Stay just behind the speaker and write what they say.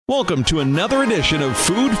Welcome to another edition of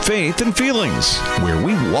Food, Faith, and Feelings, where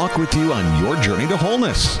we walk with you on your journey to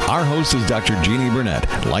wholeness. Our host is Dr. Jeannie Burnett,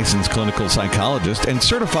 licensed clinical psychologist and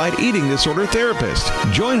certified eating disorder therapist.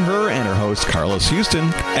 Join her and her host, Carlus Houston,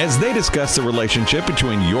 as they discuss the relationship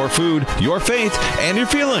between your food, your faith, and your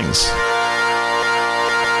feelings.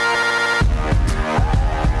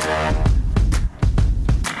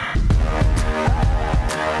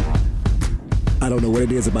 I don't know what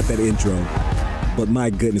it is about that intro, but my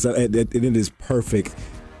goodness, it is perfect.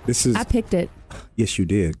 I picked it. Yes, you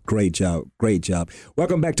did. Great job. Great job.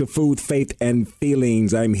 Welcome back to Food, Faith, and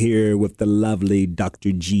Feelings. I'm here with the lovely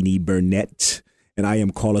Dr. Jeannie Burnett, and I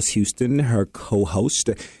am Carlus Houston, her co-host.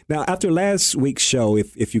 Now, after last week's show,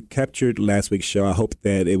 if you captured last week's show, I hope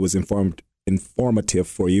that it was informative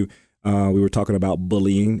for you. We were talking about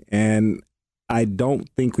bullying, and I don't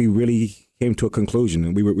think we really came to a conclusion.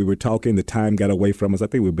 And we were talking, the time got away from us. I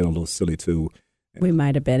think we've been a little silly too. We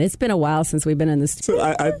might have been. It's been a while since we've been in this. So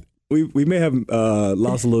we may have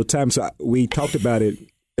lost a little time. So we talked about it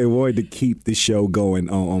and wanted to keep the show going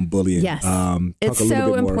on bullying. Yes. It's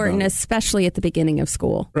so important, especially at the beginning of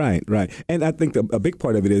school. Right. And I think a big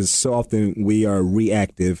part of it is so often we are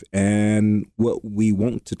reactive. And what we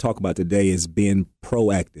want to talk about today is being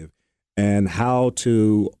proactive and how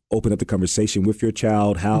to open up the conversation with your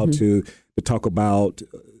child, how to talk about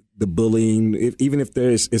the bullying, even if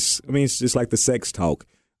it's just like the sex talk.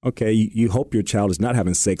 Okay, you hope your child is not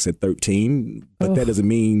having sex at 13, but that doesn't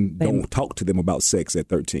mean don't talk to them about sex at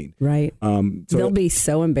 13. Right. So they'll be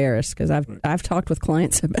so embarrassed because I've talked with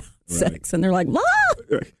clients about sex, and they're like, "Mom,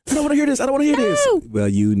 I don't want to hear this. I don't want to hear this." Well,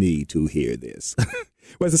 you need to hear this.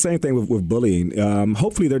 Well, it's the same thing with bullying.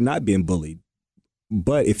 Hopefully, they're not being bullied,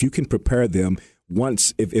 but if you can prepare them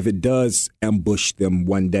once, if it does ambush them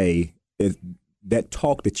one day, that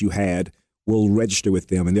talk that you had will register with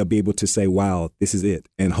them, and they'll be able to say, "Wow, this is it,"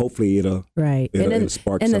 and hopefully it'll spark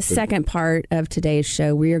something. In the second part of today's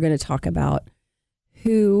show, we are going to talk about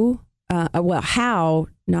how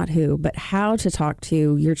to talk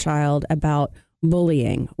to your child about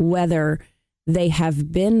bullying, whether they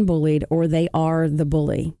have been bullied or they are the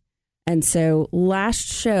bully. And so, last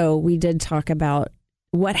show we did talk about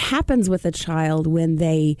what happens with a child when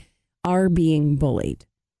they are being bullied.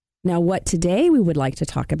 Now, what today we would like to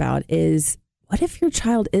talk about is, what if your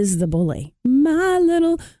child is the bully? My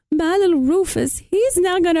little Rufus, he's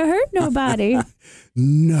not going to hurt nobody.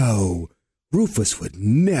 No, Rufus would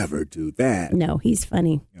never do that. No, he's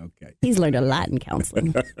funny. Okay. He's learned a lot in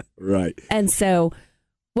counseling. Right. And so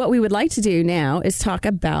what we would like to do now is talk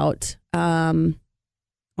about the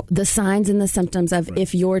signs and the symptoms of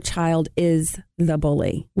if your child is the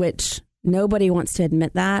bully, which nobody wants to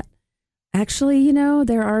admit that. Actually,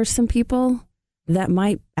 there are some people that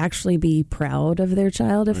might actually be proud of their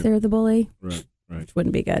child if they're the bully. Right. Which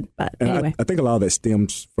wouldn't be good. But and anyway. I think a lot of that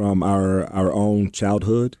stems from our own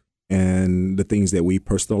childhood and the things that we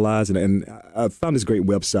personalize. And I found this great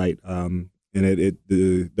website, and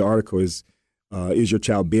the article is your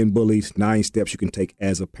child being bullied? 9 steps you can take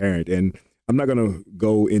as a parent. And I'm not going to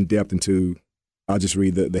go in depth into, I'll just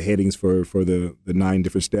read the headings for the 9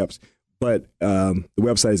 different steps. But the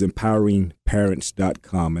website is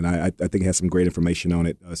empoweringparents.com, and I think it has some great information on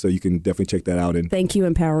it. So you can definitely check that out. And thank you,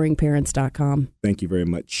 empoweringparents.com. Thank you very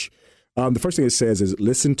much. The first thing it says is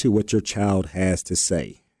listen to what your child has to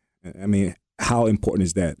say. I mean, how important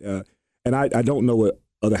is that? And I don't know what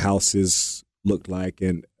other houses look like,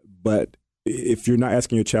 but if you're not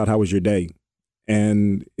asking your child, how was your day?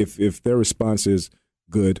 And if their response is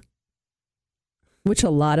good, which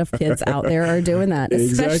a lot of kids out there are doing that,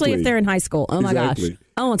 especially if they're in high school. Oh, my gosh. I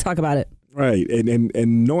don't want to talk about it. Right. And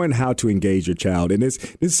knowing how to engage your child. And this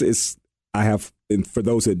is, and for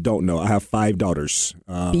those that don't know, I have 5 daughters.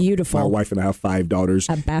 Beautiful. My wife and I have 5 daughters.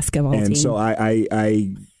 A basketball team. And so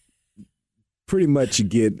I pretty much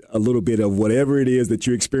get a little bit of whatever it is that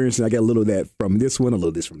you're experiencing. I get a little of that from this one, a little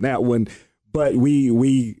of this from that one. But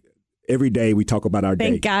we every day we talk about our day.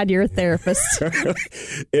 Thank God you're a therapist.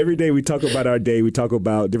 Every day we talk about our day. We talk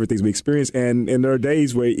about different things we experience. And there are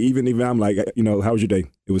days where even I'm like, how was your day?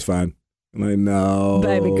 It was fine. I'm like, no.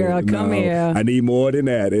 Baby girl, come here. I need more than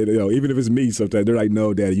that. And, even if it's me sometimes, they're like,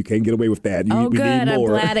 no, Daddy, you can't get away with that. We good. Need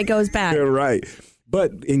more. I'm glad it goes back. Right.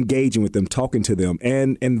 But engaging with them, talking to them,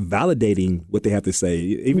 and validating what they have to say,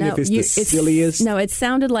 even if it's the silliest. No, it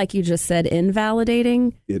sounded like you just said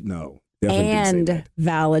invalidating. No. And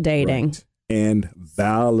validating. Right. And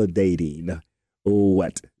validating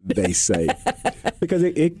what they say. Because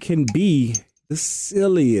it can be the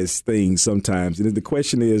silliest thing sometimes. And the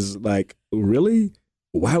question is like, really?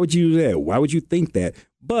 Why would you do that? Why would you think that?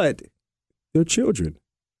 But they're children.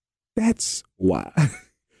 That's why.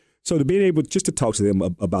 So to be able just to talk to them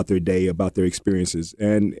about their day, about their experiences,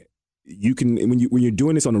 and you can when you're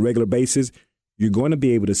doing this on a regular basis, you're going to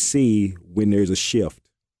be able to see when there's a shift,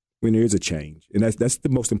 when there is a change, and that's the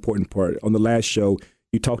most important part. On the last show,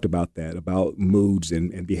 you talked about that, about moods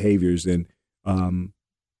and behaviors, and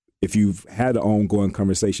if you've had an ongoing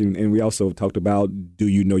conversation, and we also talked about, do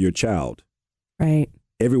you know your child? Right.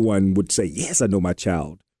 Everyone would say, yes, I know my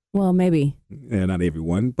child. Well, maybe. Yeah, not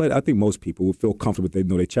everyone, but I think most people would feel comfortable if they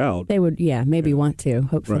know their child. They would, maybe want to,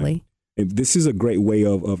 hopefully. Right. And this is a great way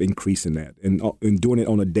of increasing that and doing it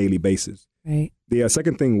on a daily basis. Right. The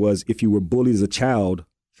second thing was, if you were bullied as a child,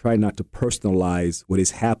 try not to personalize what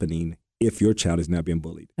is happening if your child is now being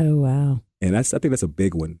bullied. Oh, wow. And I think that's a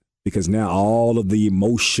big one, because now all of the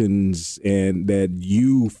emotions and that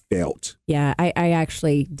you felt. Yeah, I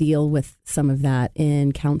actually deal with some of that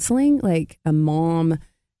in counseling, like a mom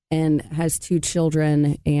and has 2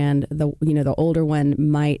 children, and the older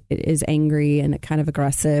one is angry and kind of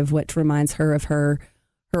aggressive, which reminds her of her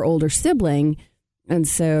older sibling. And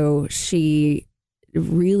so she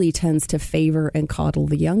really tends to favor and coddle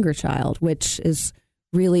the younger child, which is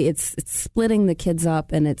really, it's splitting the kids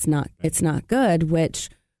up, and it's not good, which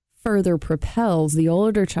further propels the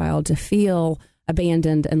older child to feel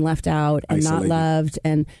abandoned and left out and isolated, not loved.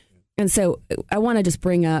 And so I want to just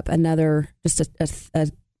bring up another, just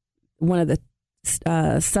one of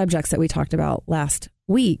the subjects that we talked about last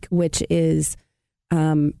week, which is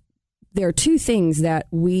there are 2 things that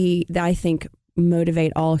I think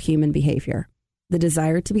motivate all human behavior: the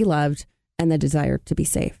desire to be loved and the desire to be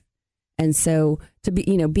safe. And so to be,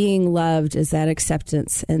 being loved is that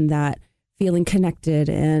acceptance and that feeling connected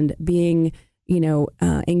and being,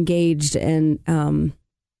 engaged and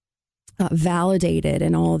validated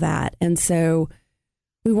and all that. And so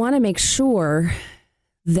we want to make sure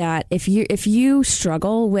that if you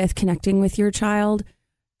struggle with connecting with your child,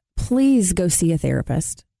 please go see a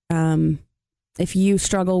therapist. If you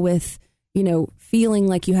struggle with, feeling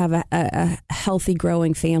like you have a healthy,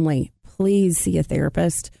 growing family, please see a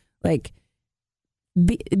therapist. Like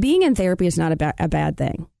being in therapy is not a bad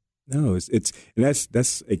thing. No, and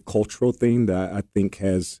that's a cultural thing that I think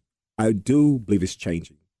I do believe it's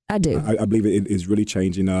changing. I do. I believe it is really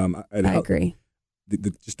changing. I agree.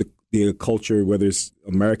 The culture, whether it's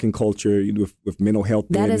American culture with mental health.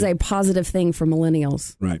 That is a positive thing for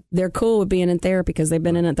millennials. Right. They're cool with being in therapy because they've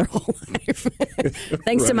been in it their whole life.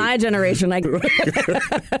 Thanks to my generation.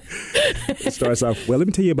 It starts off, well, let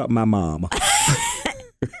me tell you about my mom.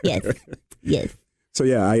 Yes. So,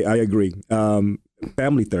 yeah, I agree.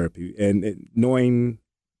 Family therapy and knowing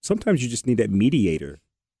sometimes you just need that mediator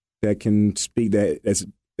that can speak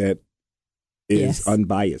that is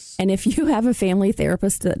unbiased. And if you have a family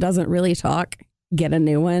therapist that doesn't really talk, get a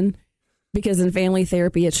new one, because in family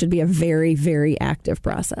therapy, it should be a very, very active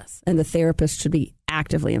process, and the therapist should be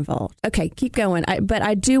actively involved. Okay, keep going. But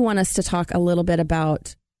I do want us to talk a little bit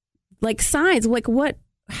about like signs, like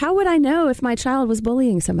how would I know if my child was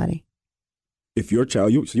bullying somebody? If your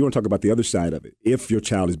child, so you want to talk about the other side of it. If your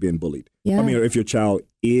child is being bullied, yeah. If your child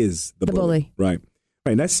is the bully, right?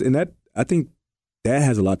 And that I think that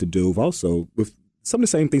has a lot to do with also with some of the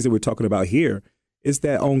same things that we're talking about here. Is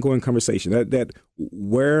that ongoing conversation that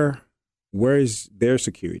where is their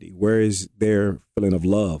security? Where is their feeling of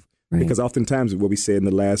love? Right. Because oftentimes what we said in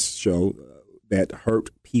the last show that hurt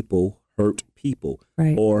people,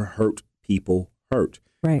 right, or hurt people hurt.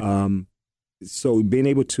 Right. So being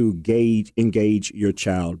able to engage your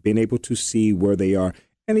child, being able to see where they are,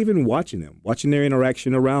 and even watching their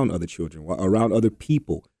interaction around other children, around other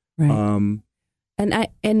people. Right.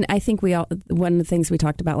 And I think one of the things we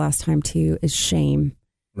talked about last time too is shame.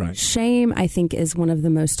 Right. Shame, I think, is one of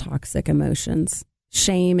the most toxic emotions.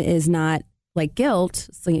 Shame is not like guilt.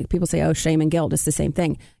 So people say, oh, shame and guilt is the same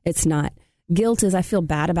thing. It's not. Guilt is I feel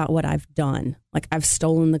bad about what I've done. Like I've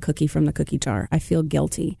stolen the cookie from the cookie jar. I feel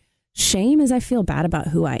guilty. Shame is I feel bad about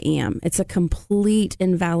who I am. It's a complete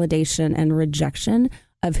invalidation and rejection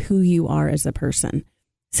of who you are as a person.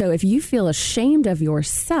 So if you feel ashamed of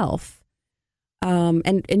yourself,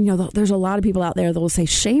 and there's a lot of people out there that will say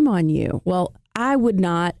shame on you. Well, I would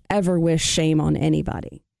not ever wish shame on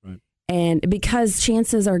anybody. Right. And because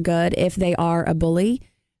chances are good if they are a bully,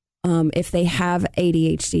 if they have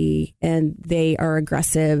ADHD and they are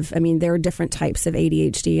aggressive. I mean, there are different types of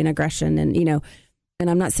ADHD and aggression and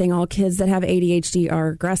I'm not saying all kids that have ADHD are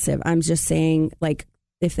aggressive. I'm just saying like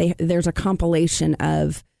if there's a compilation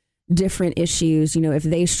of different issues, if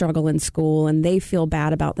they struggle in school and they feel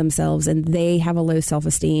bad about themselves and they have a low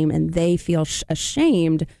self-esteem and they feel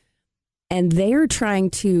ashamed and they're trying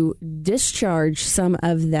to discharge some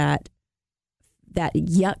of that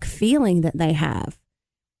yuck feeling that they have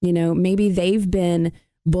Maybe they've been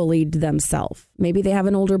bullied themselves. Maybe they have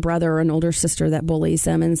an older brother or an older sister that bullies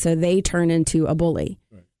them, and so they turn into a bully.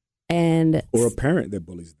 Right. Or a parent that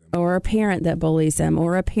bullies them. Or a parent that bullies them,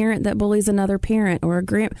 or a parent that bullies another parent, or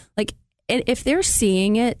if they're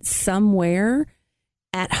seeing it somewhere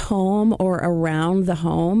at home or around the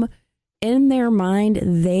home, in their mind,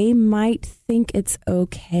 they might think it's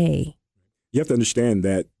okay. You have to understand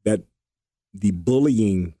that the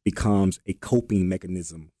bullying becomes a coping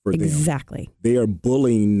mechanism for them. Exactly. They are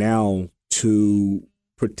bullying now to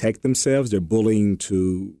protect themselves. They're bullying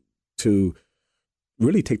to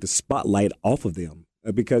really take the spotlight off of them.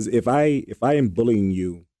 Because if I am bullying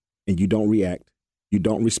you and you don't react, you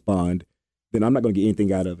don't respond, then I'm not going to get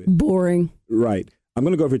anything out of it. Boring. Right. I'm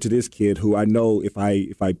going to go over to this kid who I know if I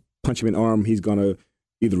punch him in the arm, he's going to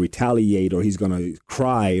either retaliate or he's going to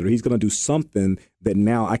cry or he's going to do something that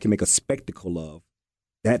now I can make a spectacle of.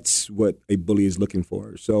 That's what a bully is looking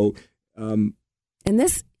for. So, and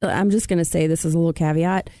this, I'm just going to say this is a little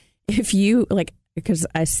caveat. If you because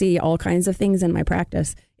I see all kinds of things in my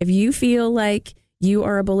practice. If you feel like you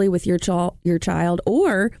are a bully with your child,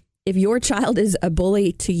 or if your child is a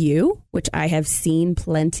bully to you, which I have seen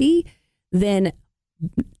plenty, then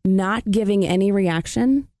not giving any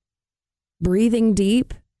reaction, breathing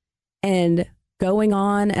deep, and going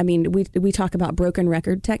on. I mean, we talk about broken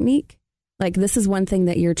record technique. Like, this is one thing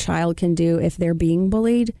that your child can do if they're being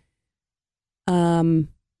bullied.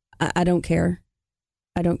 I don't care.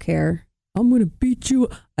 I don't care. I'm going to beat you.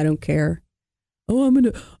 I don't care. Oh, I'm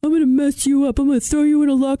going to mess you up. I'm going to throw you in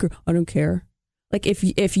a locker. I don't care. Like,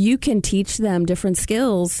 if you can teach them different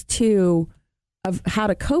skills of how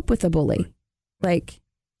to cope with a bully. Like,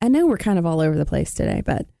 I know we're kind of all over the place today,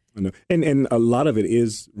 but I know. And a lot of it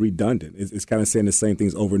is redundant. It's kind of saying the same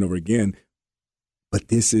things over and over again. But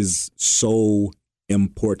this is so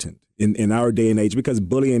important in our day and age, because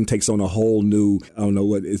bullying takes on a whole new, I don't know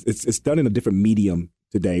what, it's done in a different medium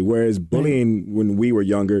today. Whereas bullying when we were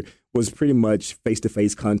younger was pretty much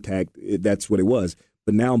face-to-face contact. That's what it was.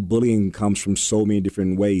 But now bullying comes from so many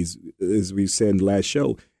different ways. As we said in the last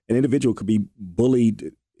show, an individual could be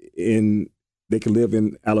bullied they could live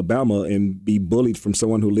in Alabama and be bullied from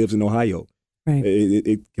someone who lives in Ohio. Right.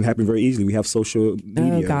 It can happen very easily. We have social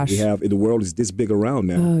media. Oh, gosh. The world is this big around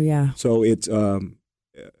now. Oh, yeah. So it's, I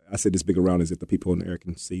said this big around as if the people in the air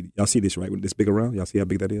can see. Y'all see this, right? When this big around, y'all see how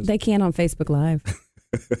big that is? They can on Facebook Live.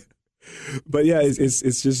 But yeah,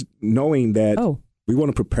 it's just knowing that we want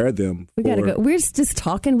to prepare them. We got to go. We're just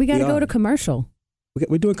talking. We got to go to commercial.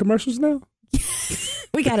 We're doing commercials now?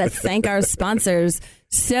 We got to thank our sponsors.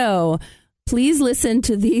 So please listen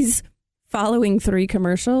to these following 3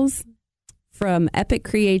 commercials from Epic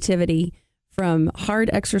Creativity, from Hard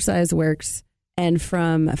Exercise Works, and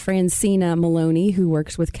from Francina Maloney, who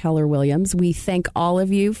works with Keller Williams. We thank all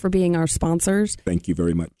of you for being our sponsors. Thank you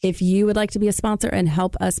very much. If you would like to be a sponsor and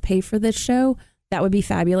help us pay for this show, that would be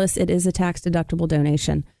fabulous. It is a tax-deductible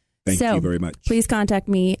donation. Thank you very much. Please contact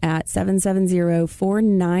me at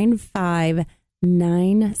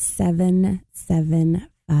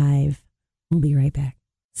 770-495-9775. We'll be right back.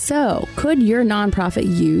 So, could your nonprofit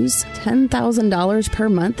use $10,000 per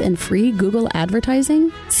month in free Google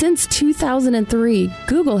advertising? Since 2003,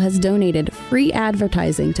 Google has donated free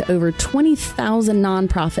advertising to over 20,000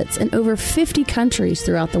 nonprofits in over 50 countries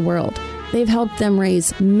throughout the world. They've helped them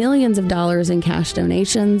raise millions of dollars in cash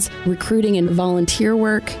donations, recruiting and volunteer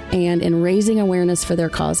work, and in raising awareness for their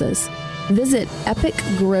causes. Visit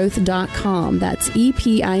epicgrowth.com. That's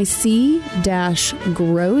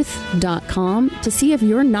EPIC-growth.com to see if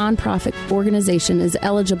your nonprofit organization is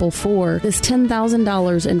eligible for this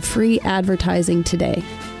 $10,000 in free advertising today.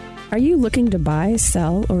 Are you looking to buy,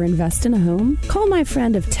 sell, or invest in a home? Call my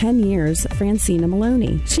friend of 10 years, Francina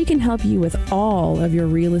Maloney. She can help you with all of your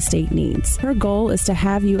real estate needs. Her goal is to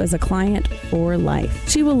have you as a client for life.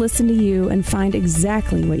 She will listen to you and find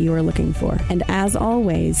exactly what you are looking for. And as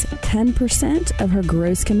always, 10% of her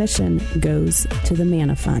gross commission goes to the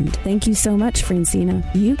Manna Fund. Thank you so much, Francina.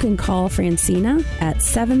 You can call Francina at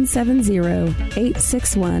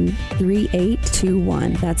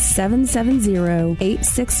 770-861-3821. That's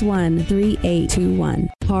 770-861-3821.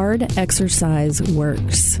 Hard exercise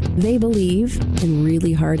works. They believe in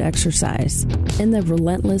really hard exercise, in the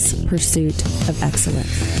relentless pursuit of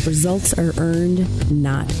excellence. Results are earned,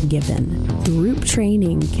 not given. Group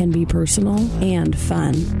training can be personal and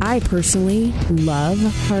fun. I personally love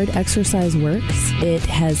Hard Exercise Works. It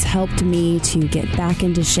has helped me to get back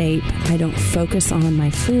into shape. I don't focus on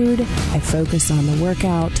my food. I focus on the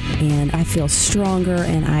workout, and I feel stronger,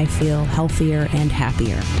 and I feel healthier and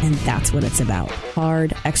happier. And that's what it's about.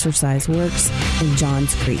 Hard Exercise Works in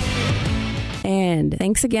Johns Creek. And And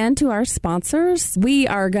thanks again to our sponsors. We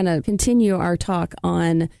are going to continue our talk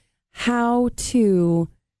on how to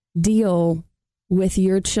deal with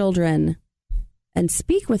your children and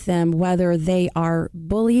speak with them whether they are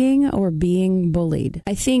bullying or being bullied.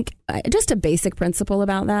 I think just a basic principle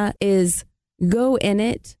about that is go in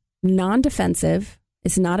it non-defensive.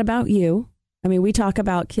 It's not about you. I mean, we talk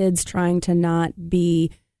about kids trying to not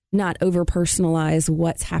over-personalize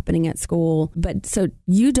what's happening at school. But so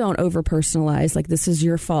you don't over-personalize, like this is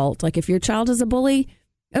your fault. Like if your child is a bully,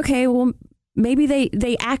 okay, well, maybe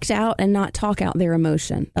they act out and not talk out their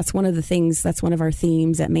emotion. That's one of the things, that's one of our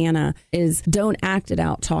themes at Manna is don't act it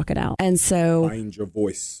out, talk it out. And so find your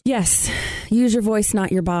voice. Yes. Use your voice,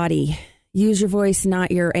 not your body. Use your voice,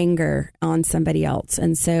 not your anger on somebody else.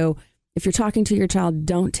 And so if you're talking to your child,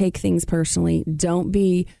 don't take things personally. Don't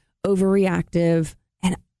be overreactive.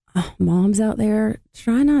 And moms out there,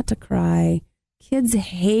 try not to cry. Kids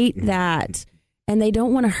hate that. And they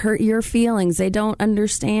don't want to hurt your feelings. They don't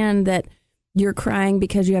understand that you're crying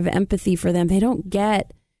because you have empathy for them. They don't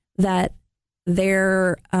get that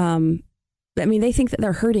they're, they think that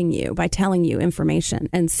they're hurting you by telling you information.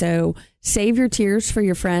 And so save your tears for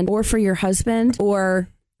your friend or for your husband or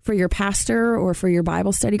for your pastor or for your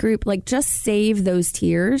Bible study group. Like just save those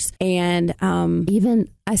tears. And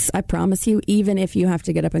I promise you, even if you have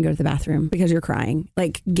to get up and go to the bathroom because you're crying,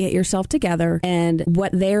 like get yourself together. And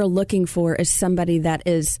what they're looking for is somebody that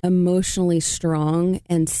is emotionally strong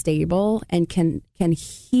and stable and can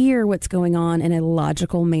hear what's going on in a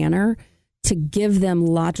logical manner to give them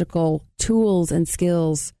logical tools and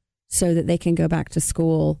skills so that they can go back to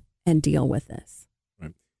school and deal with this.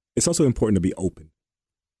 Right. It's also important to be open.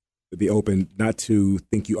 To be open, not to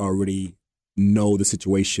think you already know the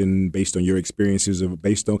situation based on your experiences or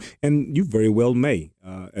based on, and you very well may.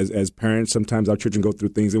 As parents, sometimes our children go through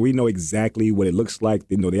things and we know exactly what it looks like.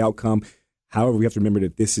 They know the outcome. However, we have to remember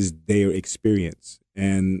that this is their experience,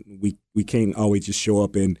 and we can't always just show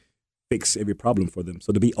up and fix every problem for them.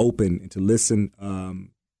 So to be open and to listen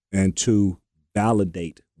and to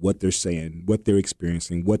validate what they're saying, what they're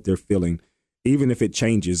experiencing, what they're feeling, even if it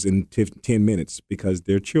changes in 10 minutes because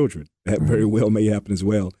they're children. That very well may happen as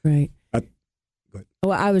well. Right.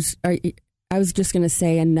 Well, I was just going to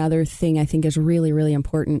say another thing I think is really, really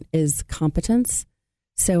important is competence.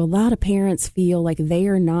 So a lot of parents feel like they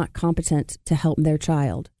are not competent to help their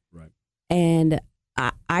child. Right. And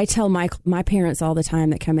I tell my parents all the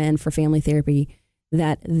time that come in for family therapy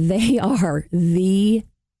that they are the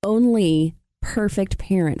only perfect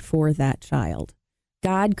parent for that child.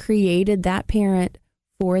 God created that parent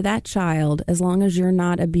for that child. As long as you're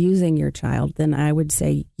not abusing your child, then I would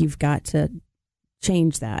say you've got to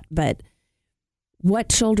change that. But what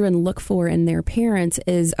children look for in their parents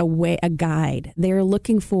is a guide. They're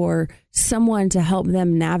looking for someone to help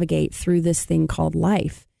them navigate through this thing called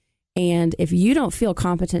life. And if you don't feel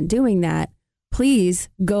competent doing that, please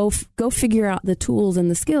go figure out the tools and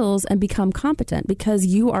the skills and become competent, because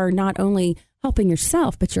you are not only helping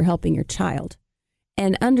yourself, but you're helping your child.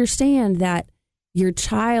 And understand that your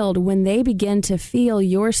child, when they begin to feel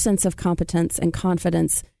your sense of competence and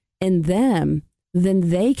confidence in them, then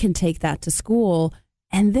they can take that to school,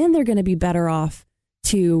 and then they're going to be better off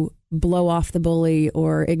to blow off the bully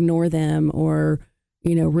or ignore them or,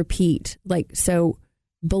 repeat. So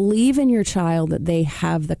believe in your child that they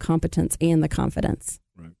have the competence and the confidence.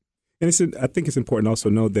 Right. And I think it's important to also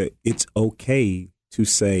know that it's okay to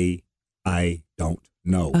say, I don't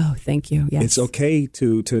know. Oh, thank you. Yes. It's okay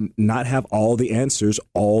to not have all the answers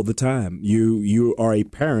all the time. You are a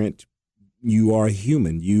parent. You are a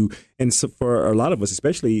human. And so for a lot of us,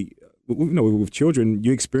 especially with children,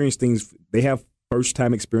 you experience things. They have first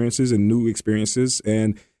time experiences and new experiences.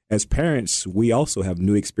 And as parents, we also have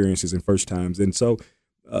new experiences and first times. And so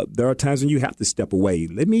there are times when you have to step away.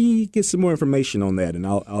 Let me get some more information on that, and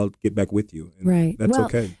I'll get back with you. And right. That's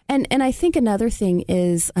okay. And I think another thing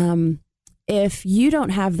is if you don't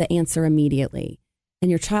have the answer immediately and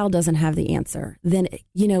your child doesn't have the answer, then,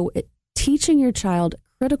 teaching your child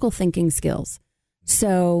critical thinking skills.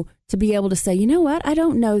 So to be able to say, you know what, I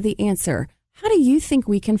don't know the answer. How do you think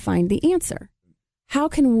we can find the answer? How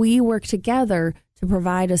can we work together to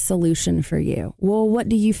provide a solution for you? Well, what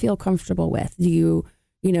do you feel comfortable with? Do you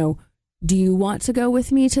want to go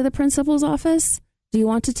with me to the principal's office? Do you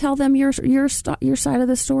want to tell them your side of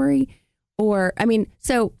the story?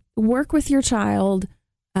 So work with your child.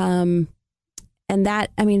 And that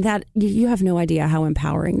you have no idea how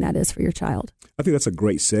empowering that is for your child. I think that's a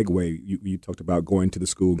great segue. You talked about going to the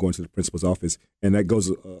school, going to the principal's office, and that goes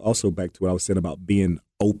also back to what I was saying about being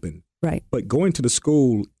open. Right. But going to the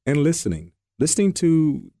school and listening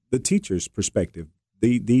to the teacher's perspective,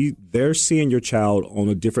 they're seeing your child on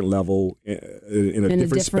a different level, in a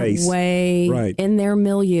different space, way, right? In their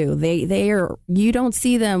milieu, they are. You don't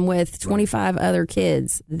see them with 25 other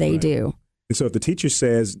kids. They do. And so, if the teacher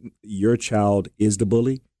says your child is the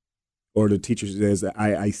bully, or the teacher says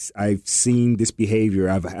I've seen this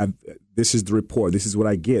behavior, this is the report, this is what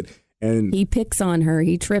I get, and he picks on her,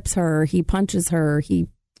 he trips her, he punches her, he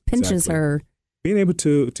pinches her. Being able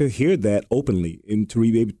to hear that openly and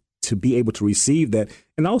to be able to receive that,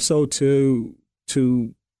 and also to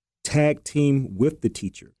tag team with the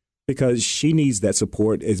teacher, because she needs that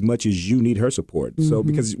support as much as you need her support. Mm-hmm. So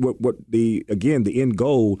because the end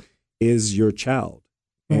goal is your child,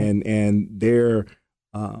 and they're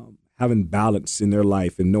having balance in their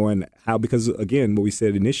life and knowing how, because again, what we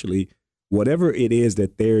said initially, whatever it is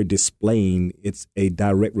that they're displaying, it's a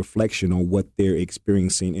direct reflection on what they're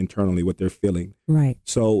experiencing internally, what they're feeling. Right.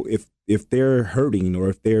 So if they're hurting, or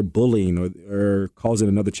if they're bullying, or causing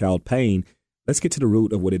another child pain, let's get to the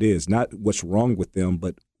root of what it is. Not what's wrong with them,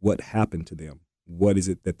 but what happened to them. What is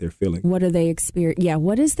it that they're feeling? What are they experience? Yeah,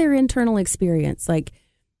 what is their internal experience? Like,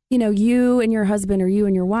 you and your husband or you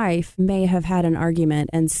and your wife may have had an argument,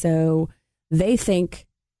 and so they think,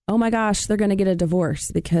 oh my gosh, they're going to get a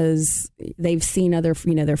divorce because they've seen other,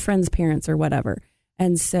 their friends' parents or whatever.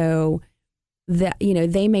 And so that,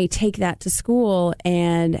 they may take that to school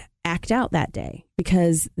and act out that day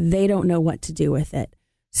because they don't know what to do with it.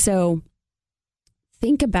 So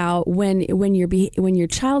think about when your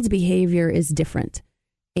child's behavior is different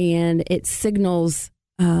and it signals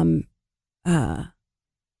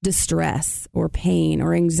distress or pain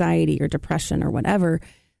or anxiety or depression or whatever,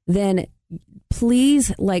 then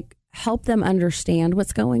please help them understand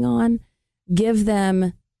what's going on. Give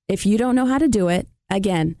them, if you don't know how to do it,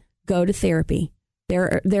 again, go to therapy.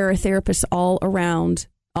 There are therapists all around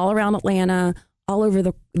Atlanta, all over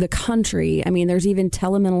the country. I mean, there's even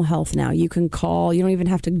telemental health now. You can call. You don't even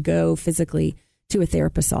have to go physically to a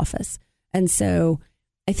therapist's office. And so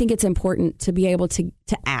I think it's important to be able to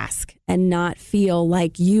ask and not feel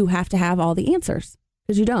like you have to have all the answers,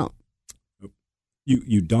 because you don't.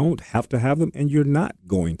 You don't have to have them, and you're not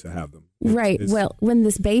going to have them. Right. Well, when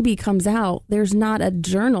this baby comes out, there's not a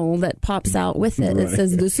journal that pops out with it. Right. It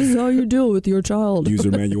says, this is how you deal with your child.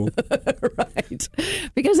 User manual. Right.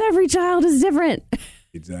 Because every child is different.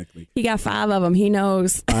 Exactly. He got 5 of them. He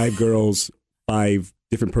knows. 5 girls, 5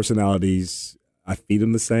 different personalities. I feed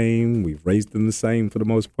them the same. We've raised them the same for the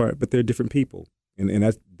most part, but they're different people.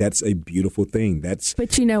 And that's a beautiful thing.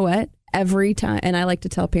 But you know what? Every time, and I like to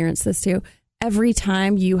tell parents this too, every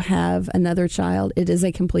time you have another child, it is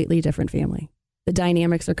a completely different family. The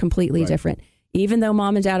dynamics are completely different. Even though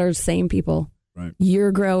mom and dad are the same people,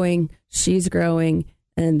 you're growing, she's growing,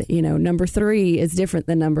 and number 3 is different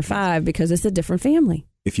than number 5 because it's a different family.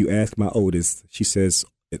 If you ask my oldest, she says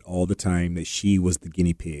it all the time that she was the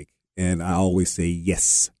guinea pig. And I always say,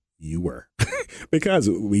 yes, you were. Because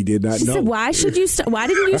we did not know. She said, why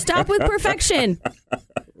didn't you stop with perfection?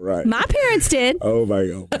 Right. My parents did. Oh my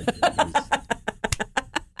goodness.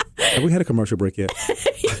 Have we had a commercial break yet?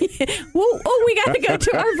 We got to go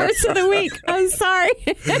to our verse of the week. I'm sorry.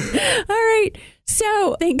 All right.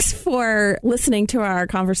 So thanks for listening to our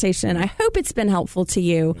conversation. I hope it's been helpful to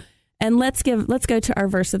you. And let's go to our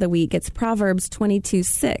verse of the week. It's Proverbs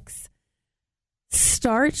 22:6.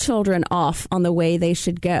 Start children off on the way they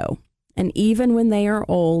should go, and even when they are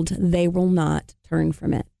old, they will not turn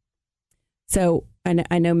from it. So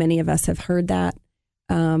I know many of us have heard that.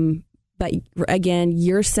 But again,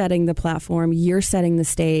 you're setting the platform, you're setting the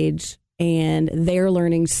stage, and they're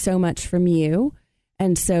learning so much from you.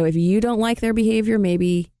 And so if you don't like their behavior,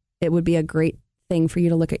 maybe it would be a great thing for you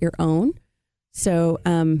to look at your own. So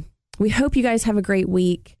we hope you guys have a great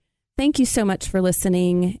week. Thank you so much for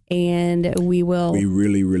listening, and we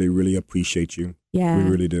really, really, really appreciate you. Yeah. We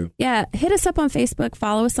really do. Yeah. Hit us up on Facebook.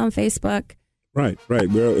 Follow us on Facebook. Right.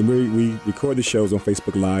 We record the shows on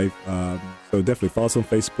Facebook Live. So definitely follow us on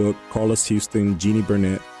Facebook, Carlus Houston, Jeannie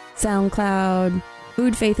Burnett. SoundCloud,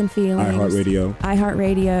 Food, Faith, and Feelings.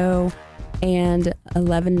 iHeartRadio, and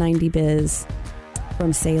 1190 Biz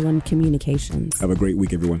from Salem Communications. Have a great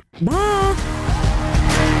week, everyone. Bye.